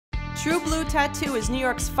True Blue Tattoo is New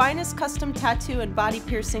York's finest custom tattoo and body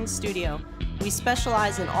piercing studio. We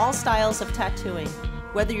specialize in all styles of tattooing.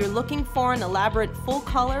 Whether you're looking for an elaborate full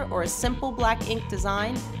color or a simple black ink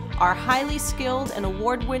design, our highly skilled and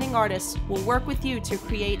award-winning artists will work with you to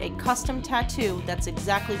create a custom tattoo that's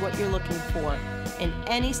exactly what you're looking for, in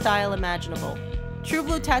any style imaginable. True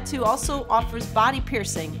Blue Tattoo also offers body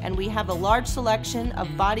piercing, and we have a large selection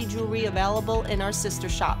of body jewelry available in our sister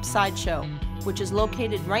shop, Sideshow, which is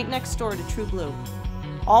located right next door to True Blue.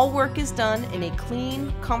 All work is done in a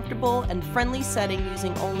clean, comfortable, and friendly setting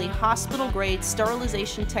using only hospital-grade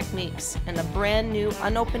sterilization techniques, and a brand new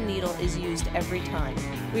unopened needle is used every time.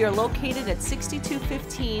 We are located at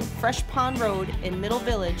 6215 Fresh Pond Road in Middle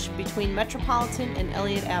Village between Metropolitan and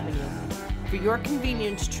Elliott Avenue. For your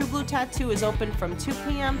convenience, True Blue Tattoo is open from 2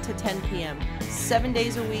 p.m. to 10 p.m., 7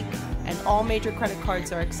 days a week, and all major credit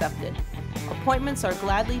cards are accepted. Appointments are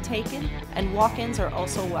gladly taken, and walk-ins are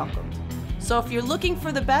also welcomed. So if you're looking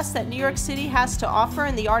for the best that New York City has to offer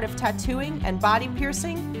in the art of tattooing and body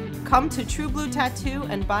piercing, come to True Blue Tattoo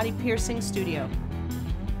and Body Piercing Studio.